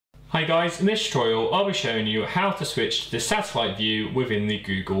Hi guys, in this tutorial I'll be showing you how to switch to the satellite view within the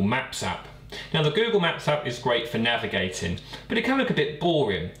Google Maps app. Now the Google Maps app is great for navigating, but it can look a bit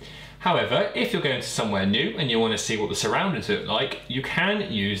boring. However, if you're going to somewhere new and you want to see what the surroundings look like, you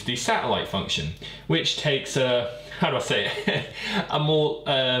can use the satellite function, which takes a more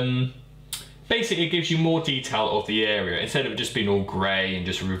basically, it gives you more detail of the area. Instead of just being all grey and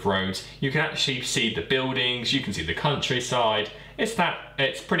just with roads, you can actually see the buildings, you can see the countryside.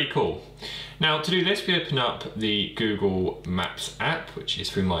 It's pretty cool. Now to do this, we open up the Google Maps app, which is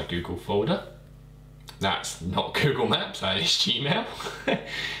through my Google folder. That's not Google Maps, that is Gmail.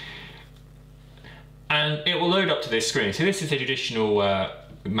 And it will load up to this screen. So this is a traditional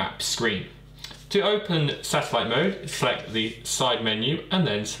map screen. To open satellite mode, select the side menu and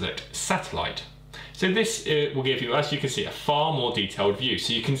then select satellite. So this will give you, as you can see, a far more detailed view.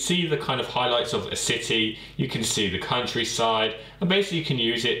 So you can see the kind of highlights of a city, you can see the countryside, and basically you can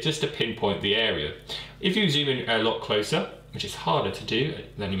use it just to pinpoint the area. If you zoom in a lot closer, which is harder to do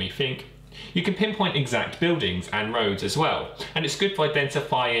than you may think, you can pinpoint exact buildings and roads as well. And it's good for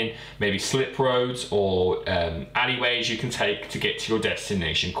identifying maybe slip roads or alleyways you can take to get to your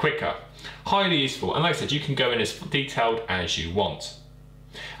destination quicker. Highly useful, and like I said, you can go in as detailed as you want.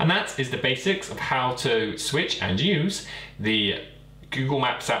 And that is the basics of how to switch and use the Google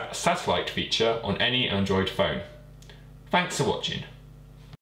Maps app satellite feature on any Android phone. Thanks for watching.